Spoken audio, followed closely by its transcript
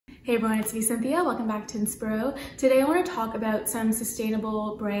Hey everyone, it's me Cynthia. Welcome back to inspiroue. Today I want to talk about some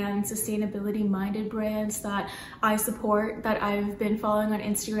sustainable brands, sustainability minded brands that I support, that I've been following on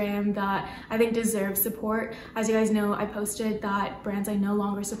Instagram, that I think deserve support. As you guys know, I posted that brands I no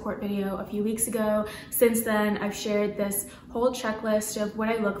longer support video a few weeks ago. Since then, I've shared this whole checklist of what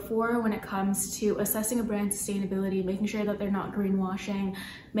I look for when it comes to assessing a brand's sustainability, making sure that they're not greenwashing,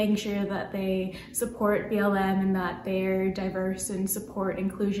 making sure that they support BLM and that they're diverse and support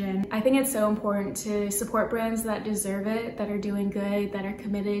inclusion. I think it's so important to support brands that deserve it, that are doing good, that are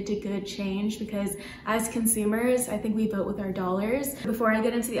committed to good change, because as consumers, I think we vote with our dollars. Before I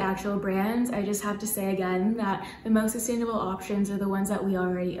get into the actual brands, I just have to say again that the most sustainable options are the ones that we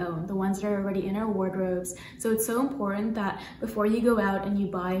already own, the ones that are already in our wardrobes. So it's so important that before you go out and you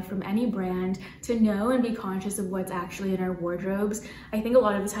buy from any brand, to know and be conscious of what's actually in our wardrobes. I think a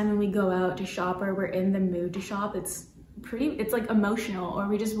lot of the time when we go out to shop or we're in the mood to shop, it's like emotional, or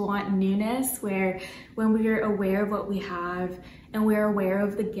we just want newness, where when we're aware of what we have and we're aware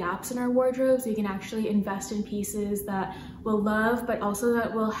of the gaps in our wardrobes, we can actually invest in pieces that we'll love, but also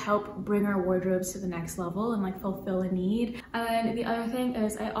that will help bring our wardrobes to the next level and like fulfill a need. And the other thing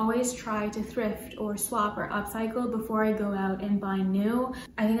is I always try to thrift or swap or upcycle before I go out and buy new.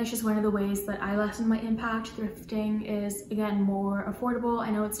 I think that's just one of the ways that I lessen my impact. Thrifting is, again, more affordable. I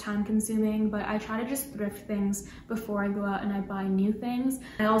know it's time consuming, but I try to just thrift things before I go out and I buy new things.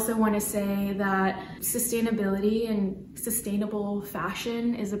 I also want to say that sustainability and sustainable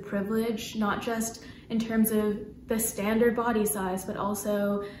fashion is a privilege, not just in terms of the standard body size, but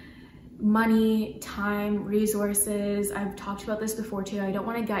also money, time, resources. I've talked about this before too. I don't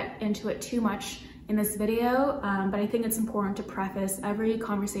want to get into it too much in this video, but I think it's important to preface every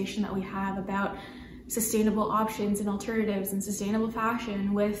conversation that we have about sustainable options and alternatives and sustainable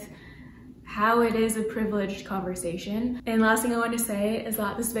fashion with how it is a privileged conversation. And last thing I want to say is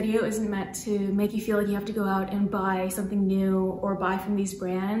that this video isn't meant to make you feel like you have to go out and buy something new or buy from these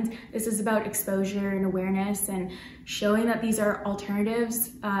brands. This is about exposure and awareness and showing that these are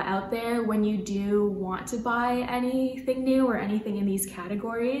alternatives out there when you do want to buy anything new or anything in these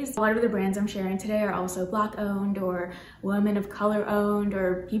categories. A lot of the brands I'm sharing today are also Black owned or women of color owned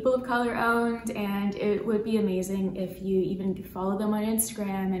or people of color owned, and it would be amazing if you even follow them on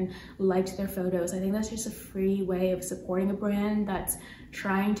Instagram and liked their photos. I think that's just a free way of supporting a brand that's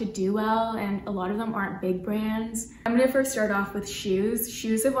trying to do well, and a lot of them aren't big brands. I'm gonna first start off with shoes.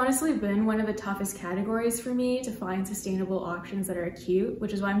 Shoes have honestly been one of the toughest categories for me to find sustainable options that are cute,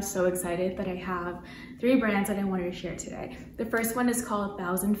 which is why I'm so excited that I have 3 brands that I wanted to share today. The first one is called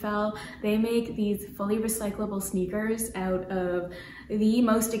Thousandfell. They make these fully recyclable sneakers out of the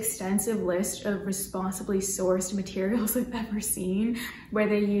most extensive list of responsibly sourced materials I've ever seen, where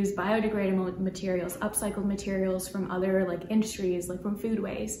they use biodegradable materials, upcycled materials from other like industries, like from food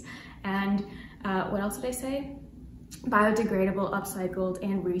waste. And what else did I say? Biodegradable, upcycled,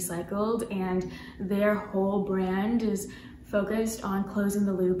 and recycled. And their whole brand is focused on closing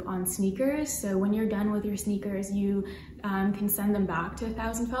the loop on sneakers. So when you're done with your sneakers, you can send them back to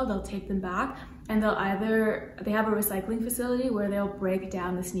Thousandfell. They'll take them back, and they have a recycling facility where they'll break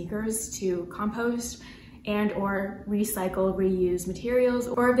down the sneakers to compost and or recycle, reuse materials,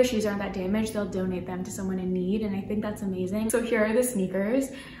 or if the shoes aren't that damaged, they'll donate them to someone in need, and I think that's amazing. So here are the sneakers.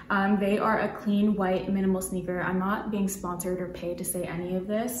 They are a clean white minimal sneaker. I'm not being sponsored or paid to say any of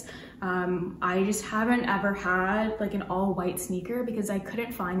this. I just haven't ever had like an all white sneaker because I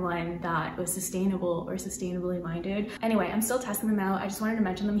couldn't find one that was sustainable or sustainably minded. Anyway, I'm still testing them out. I just wanted to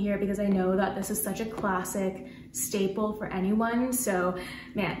mention them here because I know that this is such a classic staple for anyone. So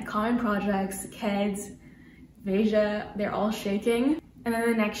man, common projects, kids, Veja, they're all shaking. And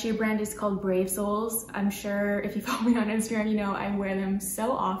then the next shoe brand is called Brave Soles. I'm sure if you follow me on Instagram, you know I wear them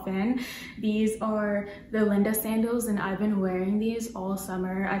so often. These are the Linda sandals, and I've been wearing these all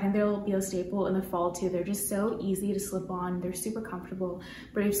summer. I think they'll be a staple in the fall too. They're just so easy to slip on. They're super comfortable.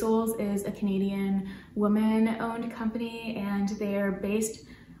 Brave Soles is a Canadian woman-owned company, and they're based,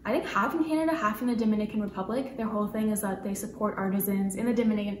 I think, half in Canada, half in the Dominican Republic. Their whole thing is that they support artisans in the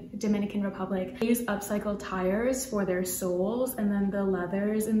Dominican Republic. They use upcycled tires for their soles, and then the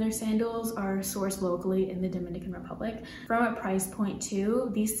leathers in their sandals are sourced locally in the Dominican Republic. From a price point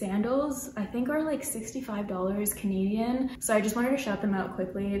too, these sandals I think are like $65 Canadian. So I just wanted to shout them out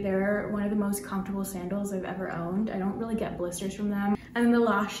quickly. They're one of the most comfortable sandals I've ever owned. I don't really get blisters from them. And then the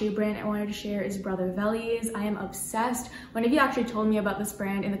last shoe brand I wanted to share is Brother Vellies. I am obsessed. One of you actually told me about this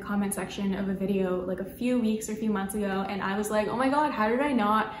brand in the comment section of a video like a few weeks or a few months ago, and I was like, oh my god, how did I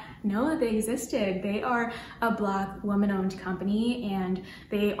not know that they existed? They are a Black woman-owned company, and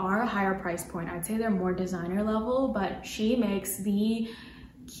they are a higher price point. I'd say they're more designer level, but she makes the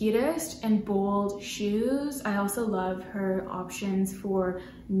cutest and bold shoes. I also love her options for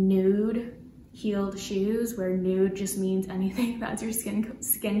nude heeled shoes, where nude just means anything that's your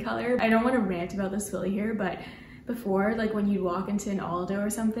skin color. I don't want to rant about this fully here, but before, like when you walk into an Aldo or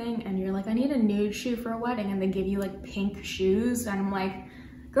something and you're like, I need a nude shoe for a wedding, and they give you like pink shoes, and I'm like,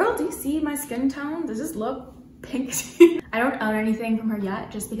 girl, do you see my skin tone? Does this look pink to you? I don't own anything from her yet,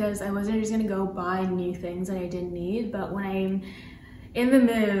 just because I wasn't just gonna go buy new things that I didn't need, but when I'm in the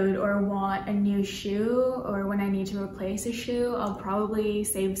mood or want a new shoe, or when I need to replace a shoe, I'll probably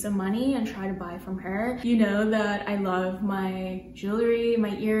save some money and try to buy from her. You know that I love my jewelry,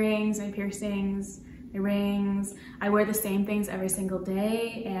 my earrings, my piercings, my rings. I wear the same things every single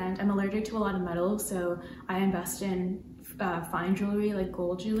day, and I'm allergic to a lot of metal, so I invest in fine jewelry, like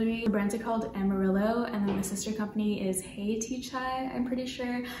gold jewelry. The brands are called Amarillo, and then the sister company is hehe, I'm pretty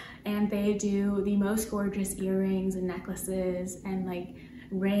sure, and they do the most gorgeous earrings and necklaces and like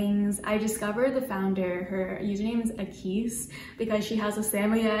rings. I discovered the founder, her username is Akis, because she has a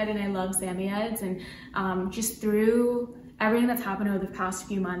Samoyed, and I love Samoyeds, and just through everything that's happened over the past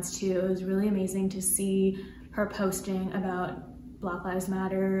few months too, it was really amazing to see her posting about Black Lives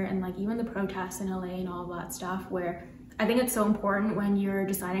Matter and like even the protests in LA and all of that stuff, where I think it's so important when you're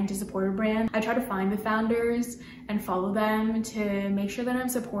deciding to support a brand. I try to find the founders and follow them to make sure that I'm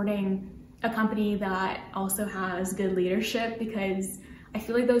supporting a company that also has good leadership, because I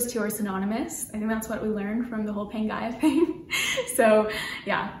feel like those two are synonymous. I think that's what we learned from the whole Pangaya thing. So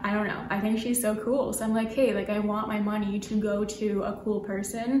yeah, I don't know. I think she's so cool. So I'm like, hey, like I want my money to go to a cool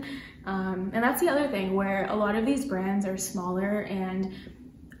person. And that's the other thing, where a lot of these brands are smaller, and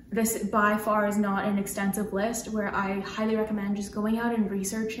this by far is not an extensive list, where I highly recommend just going out and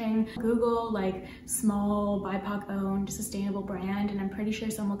researching. Google like small BIPOC-owned sustainable brand, and I'm pretty sure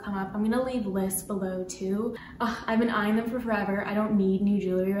some will come up. I'm gonna leave lists below too. I've been eyeing them for forever. I don't need new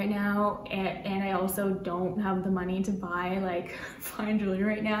jewelry right now, and I also don't have the money to buy like fine jewelry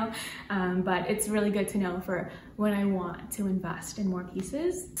right now, but it's really good to know for when I want to invest in more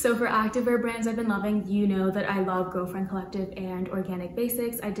pieces. So for activewear brands I've been loving, you know that I love Girlfriend Collective and Organic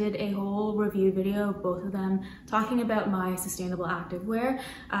Basics. I did a whole review video of both of them talking about my sustainable activewear.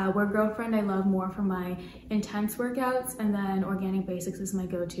 Where Girlfriend I love more for my intense workouts, and then Organic Basics is my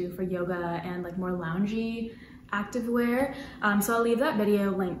go-to for yoga and like more loungy activewear. So I'll leave that video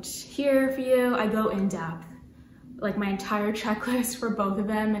linked here for you. I go in depth, like my entire checklist for both of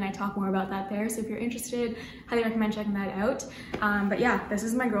them, and I talk more about that there. So if you're interested, highly recommend checking that out. But yeah, this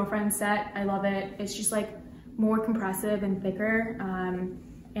is my Girlfriend set. I love it. It's just like more compressive and thicker,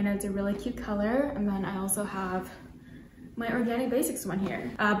 and it's a really cute color. And then I also have my Organic Basics one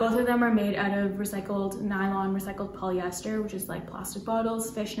here. Both of them are made out of recycled nylon, recycled polyester, which is like plastic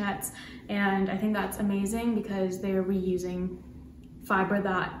bottles, fishnets, and I think that's amazing because they're reusing fiber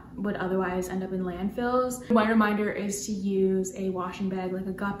that would otherwise end up in landfills. One reminder is to use a washing bag like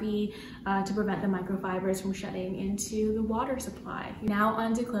a guppy to prevent the microfibers from shedding into the water supply. Now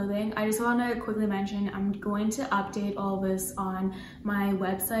onto clothing. I just want to quickly mention I'm going to update all this on my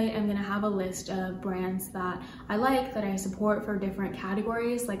website. I'm going to have a list of brands that I like, that I support for different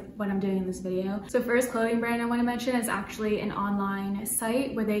categories, like what I'm doing in this video. So first clothing brand I want to mention is actually an online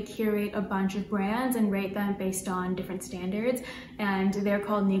site where they curate a bunch of brands and rate them based on different standards, and they're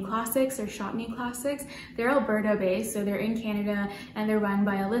called New Classics or Shop New Classics. They're Alberta based, so they're in Canada, and they're run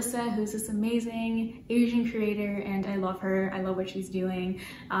by Alyssa, who's this amazing Asian creator, and I love her. I love what she's doing.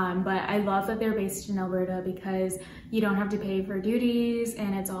 But I love that they're based in Alberta because you don't have to pay for duties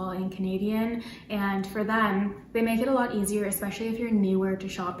and it's all in Canadian. And for them, they make it a lot easier, especially if you're newer to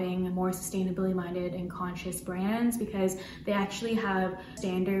shopping more sustainably minded and conscious brands, because they actually have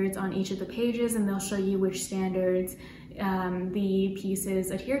standards on each of the pages, and they'll show you which standards the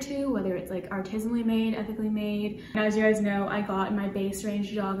pieces adhere to, whether it's like artisanally made, ethically made. And as you guys know, I got my base range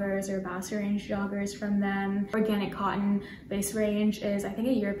joggers or Bassa range joggers from them. Organic cotton base range is, I think,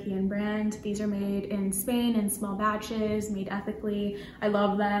 a European brand. These are made in Spain in small batches, made ethically. I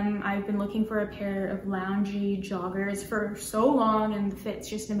love them. I've been looking for a pair of loungy joggers for so long, and the fit's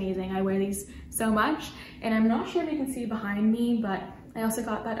just amazing. I wear these so much, and I'm not sure if you can see behind me, but I also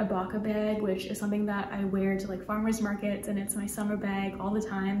got that Abaka bag, which is something that I wear to like farmers markets, and it's my summer bag all the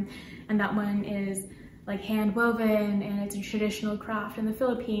time. And that one is like hand woven, and it's a traditional craft in the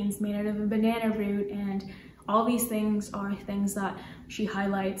Philippines made out of a banana root. And all these things are things that she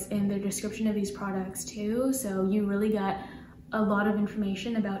highlights in the description of these products too. So you really get a lot of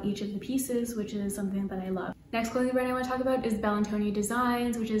information about each of the pieces, which is something that I love. Next clothing brand I want to talk about is Bellantoni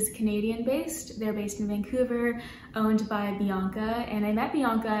Designs, which is Canadian based. They're based in Vancouver, owned by Bianca, and I met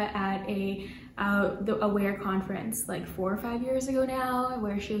Bianca at a a wear conference like 4 or 5 years ago now,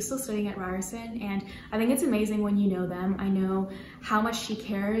 where she was still studying at Ryerson, and I think it's amazing when you know them. I know how much she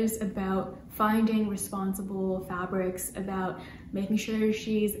cares about finding responsible fabrics, about making sure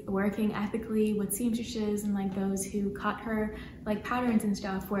she's working ethically with seamstresses and like those who cut her like patterns and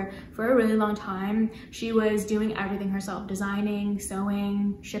stuff, where for a really long time she was doing everything herself, designing,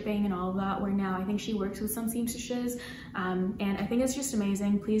 sewing, shipping and all of that, where now I think she works with some seamstresses, and I think it's just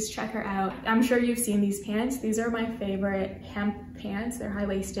amazing. Please check her out. I'm sure you've seen these pants. These are my favorite hemp pants. They're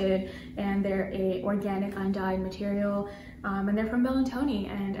high-waisted and they're a organic undyed material, and they're from Bellantoni,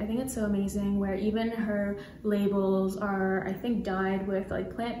 and I think it's so amazing where even her labels are, I think, dyed with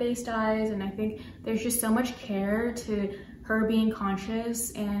like plant-based dyes, and I think there's just so much care to her being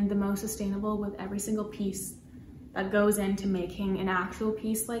conscious and the most sustainable with every single piece that goes into making an actual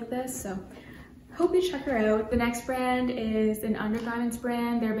piece like this. So hope you check her out. The next brand is an undergarments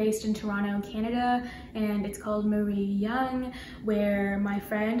brand. They're based in Toronto, Canada, and it's called Marie Young, where my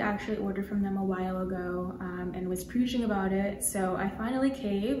friend actually ordered from them a while ago and was preaching about it. So I finally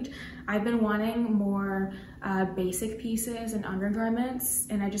caved. I've been wanting more basic pieces and undergarments,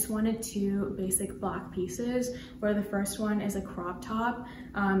 and I just wanted 2 basic black pieces, where the first one is a crop top,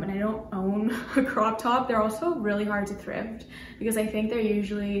 and I don't own a crop top. They're also really hard to thrift because I think they're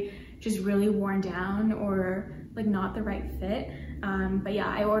usually just really worn down or like not the right fit. But yeah,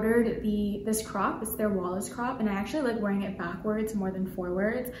 I ordered this crop. It's their Wallace crop, and I actually like wearing it backwards more than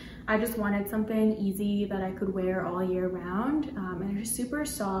forwards. I just wanted something easy that I could wear all year round, and they're just super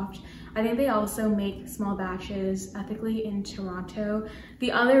soft. I think they also make small batches ethically in Toronto.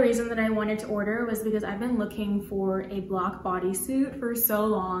 The other reason that I wanted to order was because I've been looking for a block bodysuit for so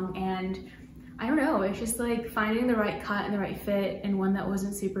long, and I don't know, it's just like finding the right cut and the right fit and one that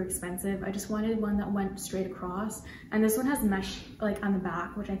wasn't super expensive. I just wanted one that went straight across, and this one has mesh like on the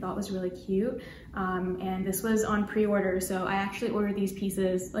back, which I thought was really cute. And this was on pre-order, so I actually ordered these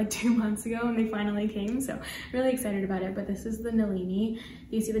pieces like 2 months ago and they finally came, so really excited about it. But this is the Nalini.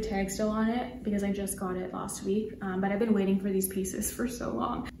 You see the tag still on it because I just got it last week, but I've been waiting for these pieces for so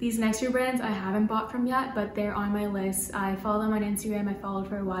long. These next 2 brands I haven't bought from yet, but they're on my list. I follow them on Instagram. I followed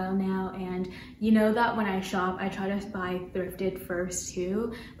for a while now, and you know that when I shop, I try to buy thrifted first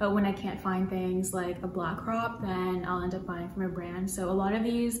too, but when I can't find things like a black crop, then I'll end up buying from a brand. So a lot of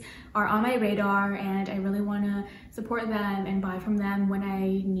these are on my radar, and I really want to support them and buy from them when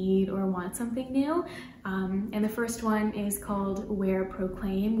I need or want something new. And the first one is called Wear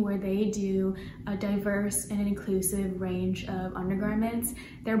Proclaim, where they do a diverse and an inclusive range of undergarments.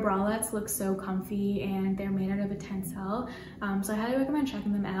 Their bralettes look so comfy, and they're made out of a tencel, so I highly recommend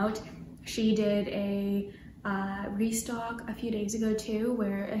checking them out. She did a restock a few days ago too,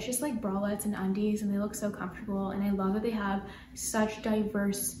 where it's just like bralettes and undies, and they look so comfortable, and I love that they have such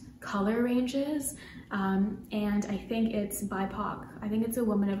diverse color ranges. And I think it's BIPOC. I think it's a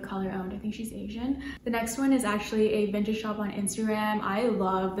woman of color owned. I think she's Asian. The next one is actually a vintage shop on Instagram. I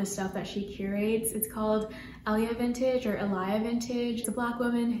love the stuff that she curates. It's called Elia Vintage or Elia Vintage. It's a black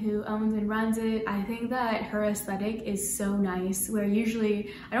woman who owns and runs it. I think that her aesthetic is so nice, where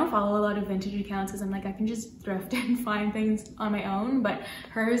usually I don't follow a lot of vintage accounts because I'm like, I can just thrift and find things on my own, but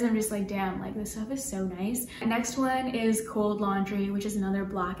hers, I'm just like, damn, like this stuff is so nice. Next one is Cold Laundry, which is another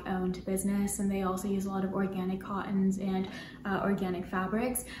black owned business, and they also use a lot of organic cottons and organic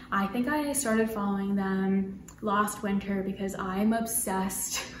fabrics. I think I started following them last winter because I'm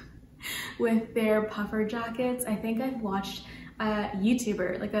obsessed with their puffer jackets. I think I've watched a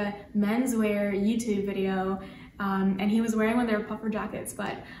YouTuber, like a menswear YouTube video, and he was wearing one of their puffer jackets,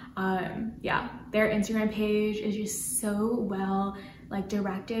 but yeah, their Instagram page is just so well like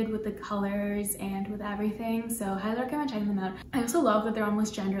directed with the colors and with everything, so I highly recommend checking them out. I also love that they're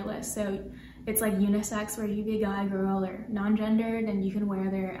almost genderless, so it's like unisex, where you can be a guy, girl, or non-gendered, and you can wear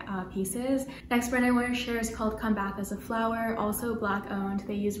their pieces. Next brand I want to share is called Come Back as a Flower, also black owned.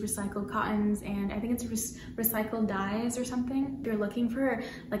 They use recycled cottons, and I think it's recycled dyes or something. If you're looking for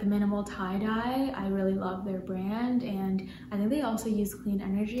like minimal tie-dye, I really love their brand, and I think they also use clean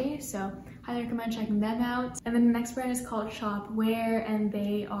energy, so highly recommend checking them out. And then the next brand is called Shopwear, and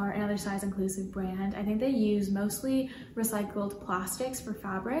they are another size inclusive brand. I think they use mostly recycled plastics for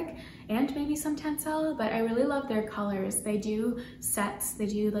fabric and maybe some tencel, but I really love their colors. They do sets, they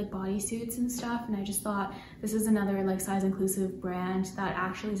do like bodysuits and stuff, and I just thought this is another like size inclusive brand that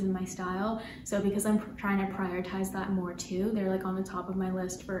actually is in my style. So because I'm trying to prioritize that more too, they're like on the top of my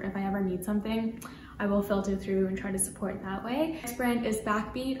list for if I ever need something. I will filter through and try to support that way. Next brand is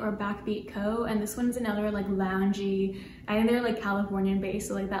Backbeat or Backbeat Co. And this one's another like loungy, I think they're like Californian based,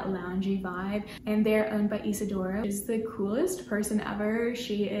 so like that loungy vibe. And they're owned by Isadora. She's the coolest person ever.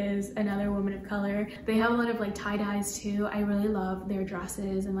 She is another woman of color. They have a lot of like tie-dyes too. I really love their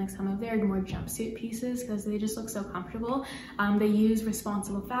dresses and like some of their more jumpsuit pieces because they just look so comfortable. They use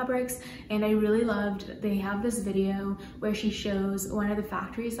responsible fabrics, and I really loved, they have this video where she shows one of the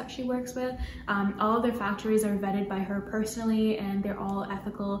factories that she works with. All of their factories are vetted by her personally, and they're all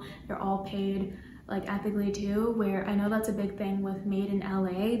ethical. They're all paid like ethically too, where I know that's a big thing with Made in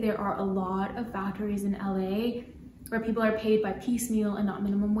LA. There are a lot of factories in LA where people are paid by piecemeal and not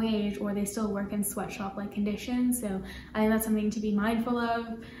minimum wage, or they still work in sweatshop like conditions. So I think that's something to be mindful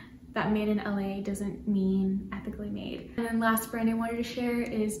of, that made in LA doesn't mean ethically made. And then last brand I wanted to share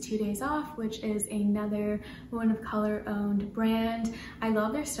is 2 Days Off, which is another woman of color owned brand. I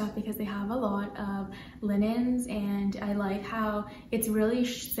love their stuff because they have a lot of linens, and I like how it's really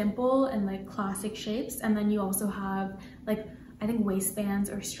simple and like classic shapes. And then you also have like, I think waistbands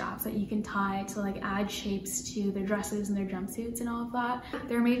or straps that you can tie to like add shapes to their dresses and their jumpsuits and all of that.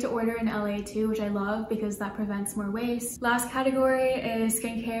 They're made to order in LA too, which I love because that prevents more waste. Last category is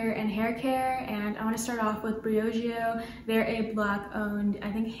skincare and hair care, and I want to start off with Briogeo. They're a Black owned,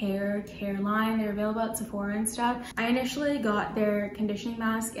 I think, hair care line. They're available at Sephora and stuff. I initially got their conditioning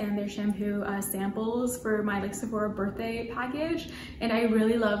mask and their shampoo samples for my like Sephora birthday package, and I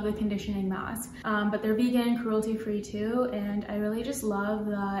really love the conditioning mask. But they're vegan, cruelty free too, and I really just love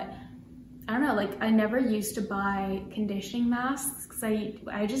that. I don't know, like I never used to buy conditioning masks because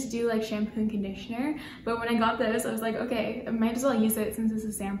I just do like shampoo and conditioner, but when I got this I was like, okay, I might as well use it since it's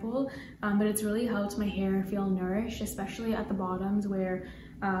a sample. But it's really helped my hair feel nourished, especially at the bottoms where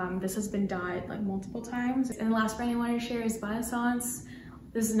this has been dyed like multiple times. And the last brand I wanted to share is Biossance.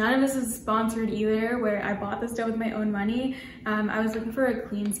 None of this is sponsored either, where I bought this stuff with my own money. I was looking for a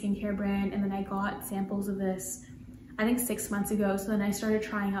clean skincare brand, and then I got samples of this I think 6 months ago. So then I started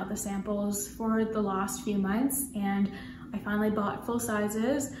trying out the samples for the last few months, and I finally bought full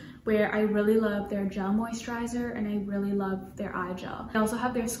sizes, where I really love their gel moisturizer and I really love their eye gel. I also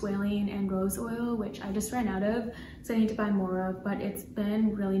have their squalene and rose oil, which I just ran out of, so I need to buy more of, but it's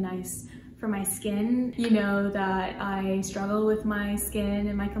been really nice for my skin. You know that I struggle with my skin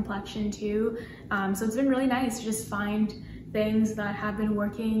and my complexion too, so it's been really nice to just find things that have been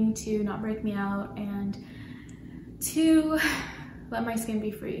working to not break me out and to let my skin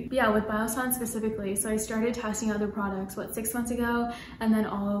be free. But yeah, with Biossance specifically, so I started testing other products, 6 months ago, and then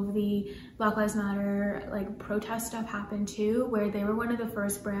all of the Black Lives Matter like protest stuff happened too, where they were one of the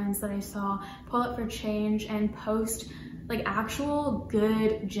first brands that I saw pull up for change and post like actual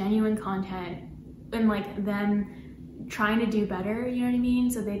good, genuine content, and like them trying to do better, you know what I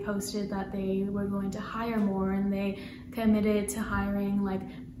mean? So they posted that they were going to hire more, and they committed to hiring like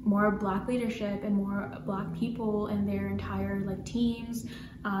more Black leadership and more Black people in their entire like teams.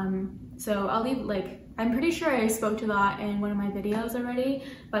 So I'll leave like, I'm pretty sure I spoke to that in one of my videos already,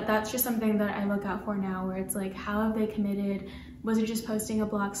 but that's just something that I look out for now, where it's like, how have they committed? Was it just posting a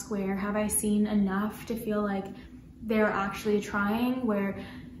Black square? Have I seen enough to feel like they're actually trying? Where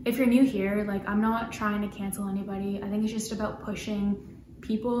if you're new here, like I'm not trying to cancel anybody. I think it's just about pushing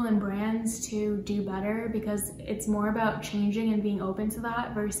people and brands to do better, because it's more about changing and being open to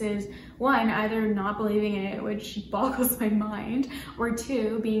that versus one, either not believing it, which boggles my mind, or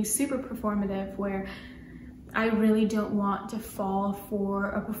two, being super performative, where I really don't want to fall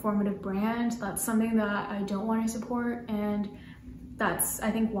for a performative brand. That's something that I don't want to support, and that's, I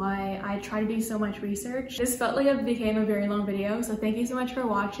think, why I try to do so much research. This felt like it became a very long video, so thank you so much for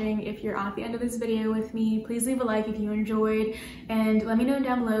watching. If you're at the end of this video with me, please leave a like if you enjoyed, and let me know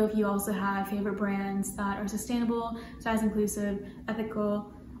down below if you also have favorite brands that are sustainable, size inclusive,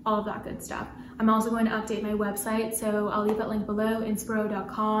 ethical, all of that good stuff. I'm also going to update my website, so I'll leave that link below,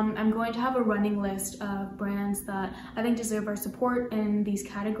 inspiroue.com. I'm going to have a running list of brands that I think deserve our support in these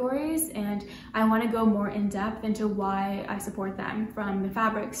categories, and I want to go more in depth into why I support them, from the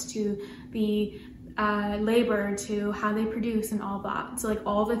fabrics to the labor to how they produce and all that. So like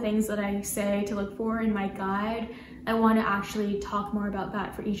all the things that I say to look for in my guide, I want to actually talk more about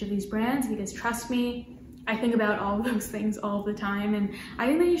that for each of these brands, because trust me, I think about all of those things all the time, and I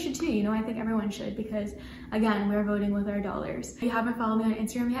think that you should too. You know, I think everyone should, because again, we're voting with our dollars. If you haven't followed me on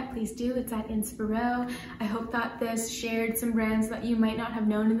Instagram yet, please do. It's at inspiroue. I hope that this shared some brands that you might not have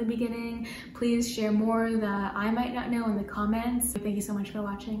known in the beginning. Please share more that I might not know in the comments. Thank you so much for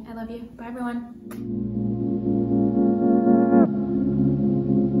watching. I love you. Bye everyone.